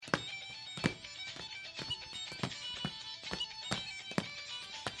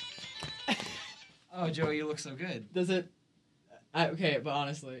Oh, Joey, you look so good. Does it? Okay, but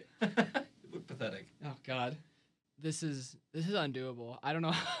honestly, You look pathetic. oh God, this is undoable. I don't know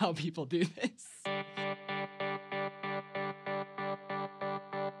how people do this.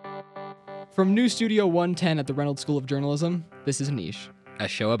 From New Studio 110 at the Reynolds School of Journalism, this is Niche. A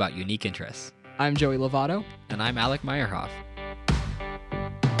show about unique interests. I'm Joey Lovato. And I'm Alec Meyerhoff.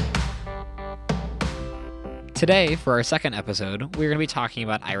 Today, for our second episode, we're going to be talking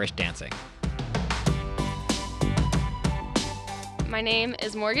about Irish dancing. My name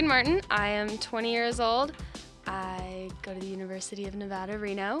is Morgan Martin. I am 20 years old. I go to the University of Nevada,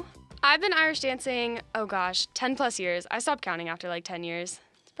 Reno. I've been Irish dancing, 10 plus years. I stopped counting after like 10 years.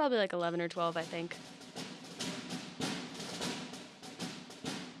 It's probably like 11 or 12, I think.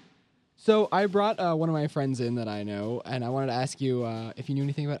 So I brought one of my friends in that I know, and I wanted to ask you if you knew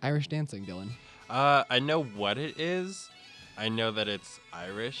anything about Irish dancing, Dylan. I know what it is. I know that it's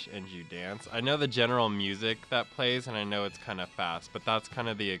Irish and you dance. I know the general music that plays, and I know it's kind of fast, but that's kind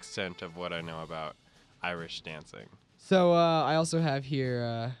of the extent of what I know about Irish dancing. So I also have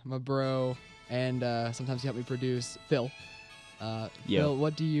here my bro, and sometimes he helped me produce, Phil. Phil,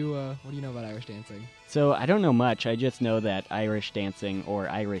 what do you know about Irish dancing? So I don't know much. I just know that Irish dancing, or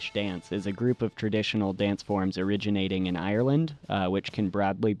Irish dance, is a group of traditional dance forms originating in Ireland, which can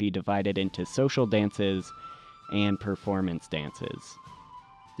broadly be divided into social dances and performance dances.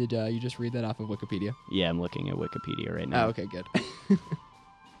 Did you just read that off of Wikipedia? Yeah, I'm looking at Wikipedia right now. Oh, okay, good.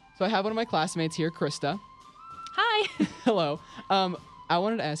 So I have one of my classmates here, Krista. Hi. Hello. I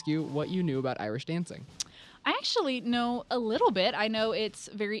wanted to ask you what you knew about Irish dancing. I actually know a little bit. I know it's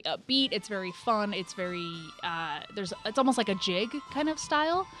very upbeat. It's very fun. It's very it's almost like a jig kind of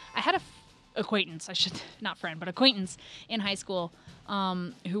style. I had acquaintance in high school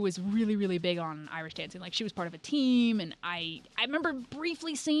who was really, really big on Irish dancing. Like, she was part of a team, and I remember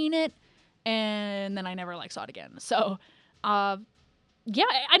briefly seeing it, and then I never saw it again. So yeah,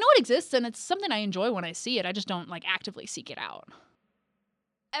 I know it exists, and it's something I enjoy when I see it. I just don't actively seek it out.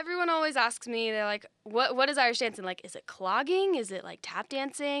 Everyone always asks me, they're like, what is Irish dancing? Like, is it clogging? Is it like tap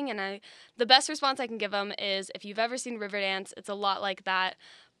dancing? And the best response I can give them is, if you've ever seen Riverdance, it's a lot like that.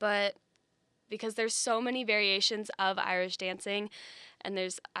 But because there's so many variations of Irish dancing, and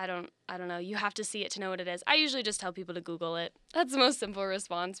I don't know, you have to see it to know what it is. I usually just tell people to Google it. That's the most simple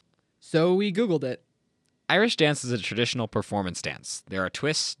response. So we Googled it. Irish dance is a traditional performance dance. There are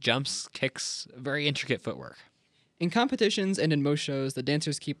twists, jumps, kicks, very intricate footwork. In competitions and in most shows, the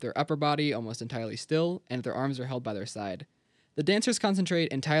dancers keep their upper body almost entirely still, and their arms are held by their side. The dancers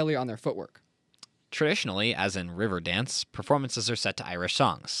concentrate entirely on their footwork. Traditionally, as in river dance, performances are set to Irish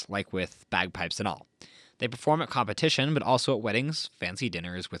songs, like with bagpipes and all. They perform at competition, but also at weddings, fancy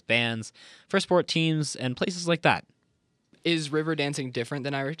dinners with bands, for sport teams, and places like that. Is river dancing different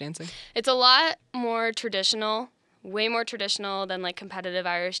than Irish dancing? It's a lot more traditional, way more traditional than competitive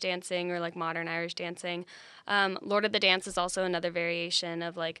Irish dancing or modern Irish dancing. Lord of the Dance is also another variation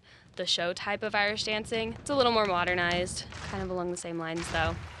of the show type of Irish dancing. It's a little more modernized, kind of along the same lines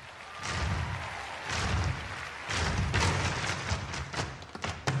though.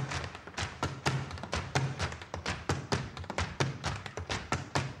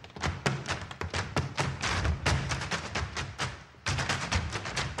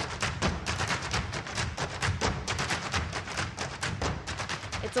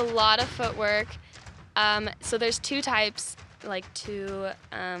 It's a lot of footwork. So there's two types, not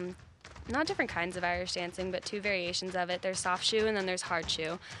different kinds of Irish dancing, but two variations of it. There's soft shoe and then there's hard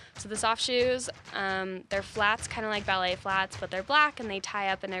shoe. So the soft shoes, they're flats, kind of like ballet flats, but they're black and they tie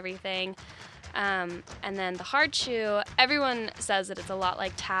up and everything. And then the hard shoe, everyone says that it's a lot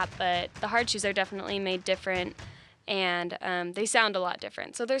like tap, but the hard shoes are definitely made different, and they sound a lot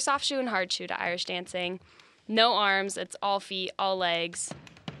different. So there's soft shoe and hard shoe to Irish dancing. No arms, it's all feet, all legs.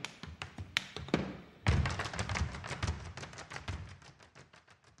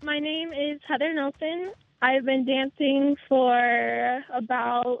 My name is Heather Nelson. I've been dancing for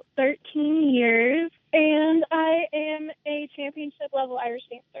about 13 years, and I am a championship-level Irish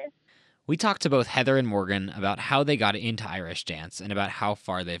dancer. We talked to both Heather and Morgan about how they got into Irish dance and about how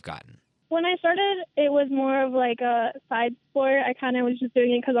far they've gotten. When I started, it was more of a side sport. I kind of was just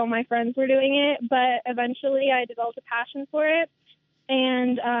doing it because all my friends were doing it, but eventually I developed a passion for it,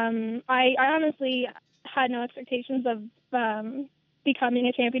 and I honestly had no expectations of becoming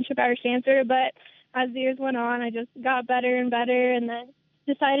a championship Irish dancer, but as the years went on, I just got better and better, and then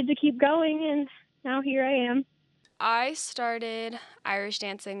decided to keep going, and now here I am. I started Irish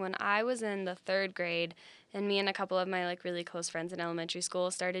dancing when I was in the 3rd grade, and me and a couple of my like really close friends in elementary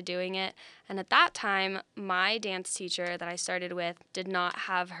school started doing it. And at that time, my dance teacher that I started with did not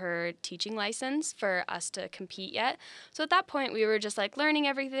have her teaching license for us to compete yet. So at that point, we were just like learning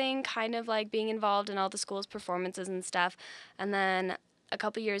everything, kind of like being involved in all the school's performances and stuff. And then a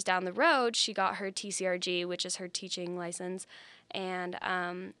couple years down the road, she got her TCRG, which is her teaching license, and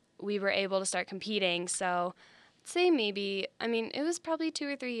we were able to start competing. So I'd say maybe, it was probably 2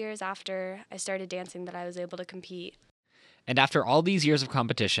 or 3 years after I started dancing that I was able to compete. And after all these years of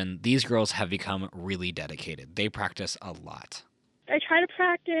competition, these girls have become really dedicated. They practice a lot. I try to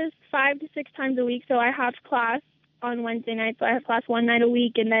practice 5 to 6 times a week. So I have class on Wednesday night, so I have class one night a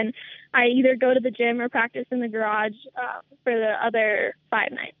week, and then I either go to the gym or practice in the garage for the other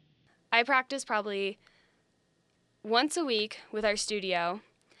 5 nights. I practice probably once a week with our studio,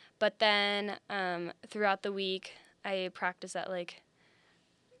 but then throughout the week I practice at like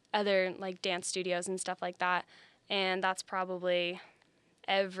other like dance studios and stuff like that, and that's probably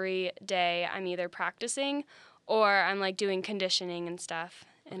every day I'm either practicing or I'm like doing conditioning and stuff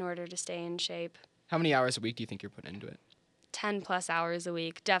in order to stay in shape. How many hours a week do you think you're putting into it? 10 plus hours a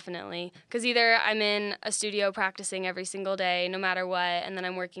week, definitely. Because either I'm in a studio practicing every single day, no matter what, and then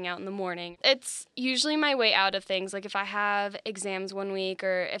I'm working out in the morning. It's usually my way out of things. Like if I have exams one week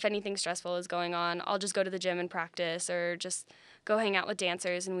or if anything stressful is going on, I'll just go to the gym and practice or just go hang out with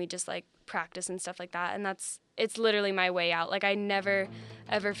dancers and we just like practice and stuff like that. And it's literally my way out. Like I never,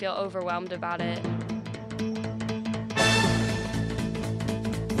 ever feel overwhelmed about it.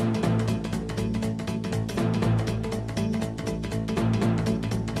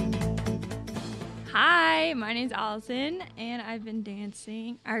 Hi, my name's Allison, and I've been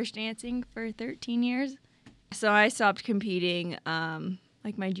Irish dancing for 13 years. So I stopped competing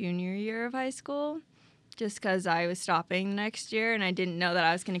like my junior year of high school just because I was stopping next year, and I didn't know that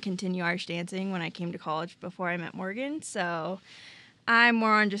I was going to continue Irish dancing when I came to college before I met Morgan. So I'm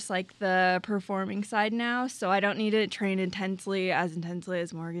more on just like the performing side now, so I don't need to train intensely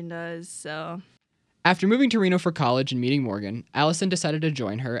as Morgan does. So After moving to Reno for college and meeting Morgan, Allison decided to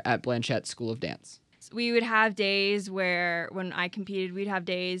join her at Blanchette School of Dance. We would have days where, when I competed, we'd have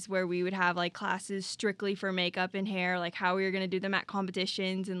days where we would have like classes strictly for makeup and hair, like how we were going to do them at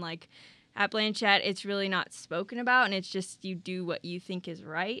competitions. And like at Blanchette, it's really not spoken about, and it's just you do what you think is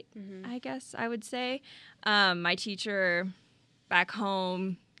right, I guess I would say. My teacher back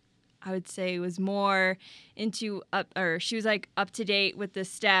home, I would say, was more into she was like up to date with the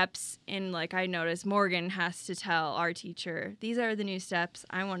steps, and like I noticed Morgan has to tell our teacher, these are the new steps,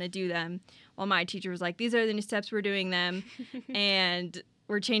 I want to do them. While my teacher was like, these are the new steps, we're doing them, and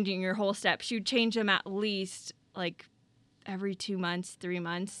we're changing your whole step. She would change them at least like every 2 months, 3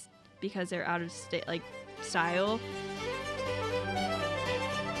 months, because they're out of style.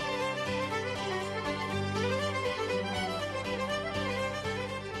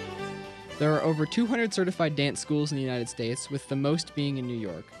 There are over 200 certified dance schools in the United States, with the most being in New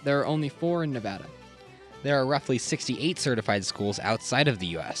York. There are only 4 in Nevada. There are roughly 68 certified schools outside of the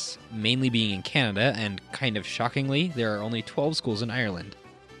U.S., mainly being in Canada, and kind of shockingly, there are only 12 schools in Ireland.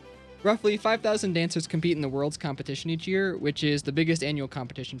 Roughly 5,000 dancers compete in the World's competition each year, which is the biggest annual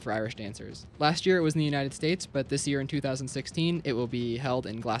competition for Irish dancers. Last year it was in the United States, but this year in 2016 it will be held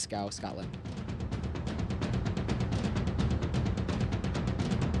in Glasgow, Scotland.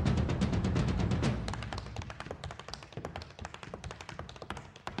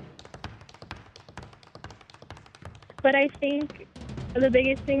 But I think the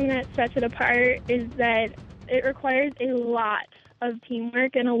biggest thing that sets it apart is that it requires a lot of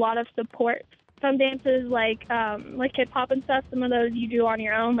teamwork and a lot of support. Some dances like hip hop and stuff, some of those you do on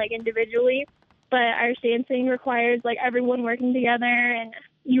your own, like individually. But Irish dancing requires like everyone working together, and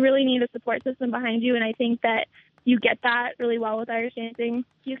you really need a support system behind you. And I think that you get that really well with Irish dancing.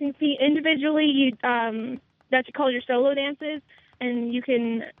 You can see individually, that's called your solo dances. And you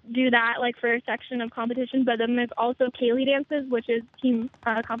can do that like for a section of competition, but then there's also Ceilidh dances, which is team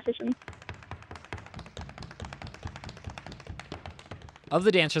competitions. Of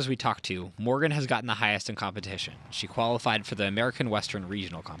the dancers we talked to, Morgan has gotten the highest in competition. She qualified for the American Western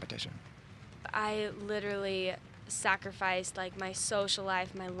Regional competition. I literally sacrificed like my social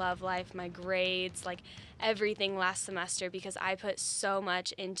life, my love life, my grades, like everything last semester because I put so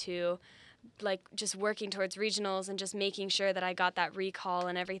much into like just working towards regionals and just making sure that I got that recall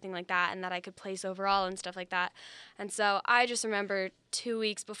and everything like that and that I could place overall and stuff like that. And so I just remember 2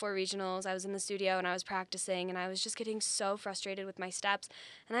 weeks before regionals, I was in the studio and I was practicing and I was just getting so frustrated with my steps.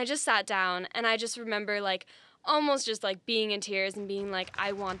 And I just sat down and I just remember like almost just like being in tears and being like,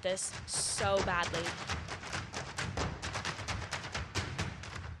 I want this so badly.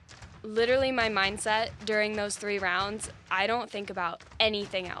 literally my mindset during those 3 rounds, I don't think about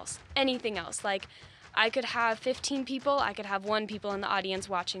anything else. Like, I could have 15 people, I could have 1 people in the audience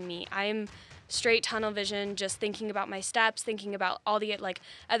watching me. I'm straight tunnel vision, just thinking about my steps, thinking about all the like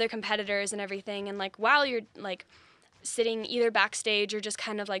other competitors and everything. And like while you're like sitting either backstage or just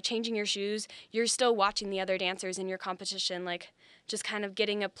kind of like changing your shoes, you're still watching the other dancers in your competition, like just kind of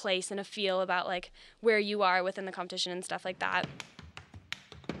getting a place and a feel about like where you are within the competition and stuff like that.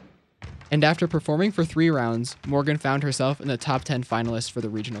 And after performing for 3 rounds, Morgan found herself in the top 10 finalists for the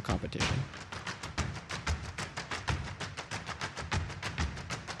regional competition.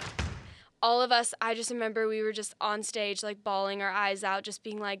 All of us, I just remember we were just on stage, like bawling our eyes out, just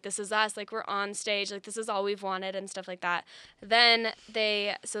being like, this is us, like we're on stage, like this is all we've wanted and stuff like that. Then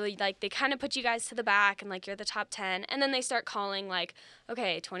they kind of put you guys to the back and like you're the top 10. And then they start calling like,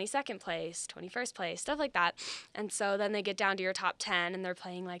 okay, 22nd place, 21st place, stuff like that. And so then they get down to your top 10 and they're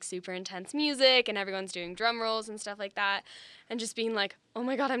playing like super intense music and everyone's doing drum rolls and stuff like that. And just being like, oh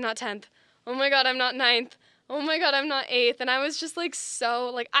my God, I'm not 10th. Oh my God, I'm not 9th. Oh my God, I'm not 8th. And I was just like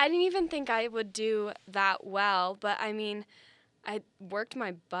so, like, I didn't even think I would do that well. But I mean, I worked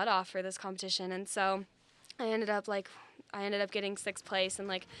my butt off for this competition. And so I ended up getting 6th place. And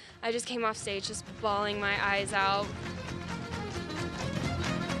like, I just came off stage just bawling my eyes out.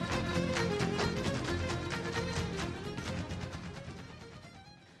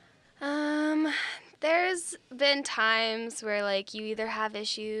 There's been times where, like, you either have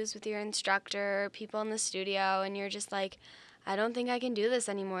issues with your instructor or people in the studio, and you're just like, I don't think I can do this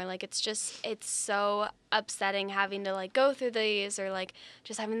anymore. Like, it's so upsetting having to, like, go through these or, like,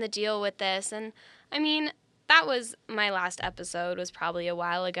 just having to deal with this. And, I mean, that was my last episode, was probably a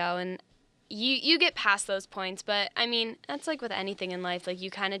while ago, and you get past those points. But, I mean, that's like with anything in life. Like,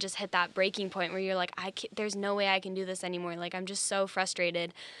 you kind of just hit that breaking point where you're like, there's no way I can do this anymore. Like, I'm just so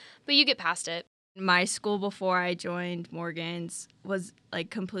frustrated. But you get past it. My school before I joined Morgan's was like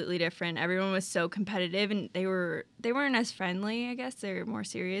completely different. Everyone was so competitive and they weren't as friendly, I guess. They were more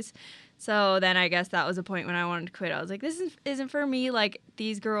serious. So then I guess that was a point when I wanted to quit. I was like, this isn't for me. Like,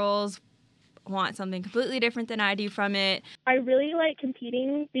 these girls want something completely different than I do from it. I really like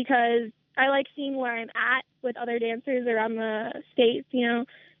competing because I like seeing where I'm at with other dancers around the States, you know.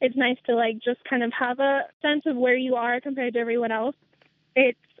 It's nice to like just kind of have a sense of where you are compared to everyone else.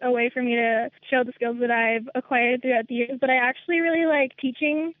 It's a way for me to show the skills that I've acquired throughout the years. But I actually really like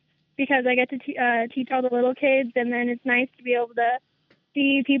teaching because I get to teach all the little kids, and then it's nice to be able to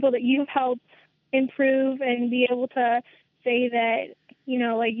see people that you've helped improve and be able to say that, you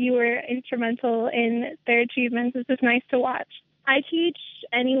know, like you were instrumental in their achievements. It's just nice to watch. I teach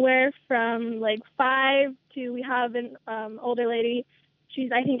anywhere from like 5 to, we have an older lady.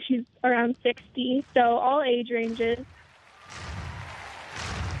 I think she's around 60, so all age ranges.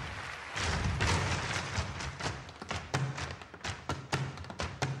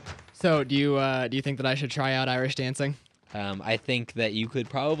 So, do you think that I should try out Irish dancing? I think that you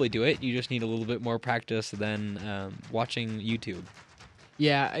could probably do it. You just need a little bit more practice than watching YouTube.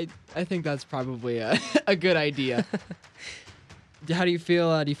 Yeah, I think that's probably a good idea. How do you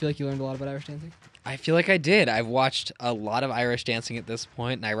feel? Do you feel like you learned a lot about Irish dancing? I feel like I did. I've watched a lot of Irish dancing at this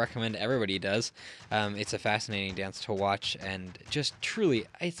point, and I recommend everybody does. It's a fascinating dance to watch, and just truly,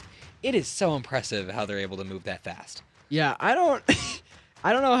 it is so impressive how they're able to move that fast. Yeah, I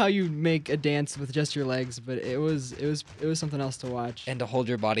don't know how you make a dance with just your legs, but it was something else to watch. And to hold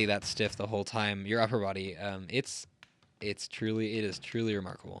your body that stiff the whole time, your upper body, it is truly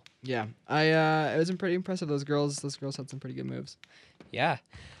remarkable. Yeah, it was pretty impressive. Those girls had some pretty good moves. Yeah.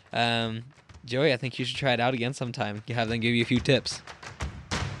 Joey, I think you should try it out again sometime. You have them give you a few tips.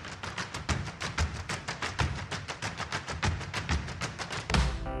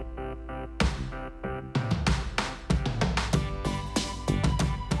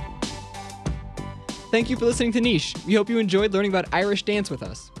 Thank you for listening to Niche. We hope you enjoyed learning about Irish dance with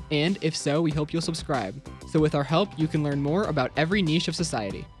us. And if so, we hope you'll subscribe. So with our help, you can learn more about every niche of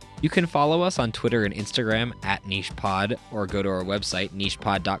society. You can follow us on Twitter and Instagram @NichePod, or go to our website,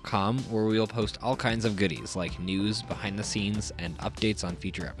 nichepod.com, where we will post all kinds of goodies like news, behind the scenes, and updates on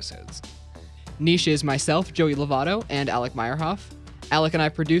future episodes. Niche is myself, Joey Lovato, and Alec Meyerhoff. Alec and I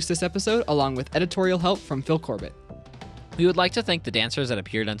produced this episode along with editorial help from Phil Corbett. We would like to thank the dancers that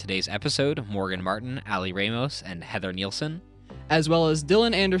appeared on today's episode, Morgan Martin, Ali Ramos, and Heather Nielsen, as well as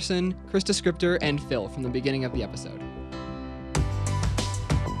Dylan Anderson, Krista Scripter, and Phil from the beginning of the episode.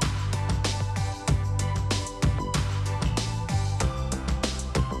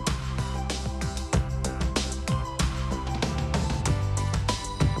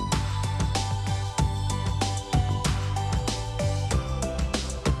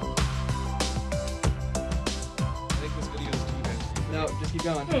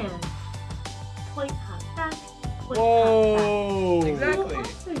 And point hop back, point Whoa. hop back. Exactly. We'll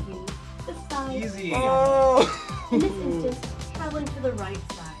also use the side Easy. step. Oh. In this instance, traveling to the right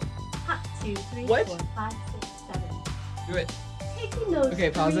side. Hop 2, 3, What? 4, 5, 6, 7. Do it. Taking those Okay,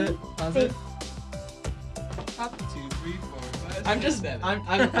 pause three it. Pause it. Hop 2, 3, 4, 5. I'm just. 7.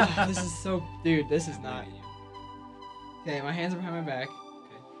 I'm. This is so. Dude, this is not. Okay, my hands are behind my back.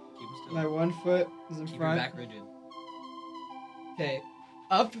 Okay. Keep 'em still. My one foot is in Keep your front. back rigid. Okay,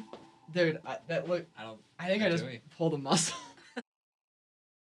 up. Dude, that look. I don't. I think I just Joey. pulled a muscle.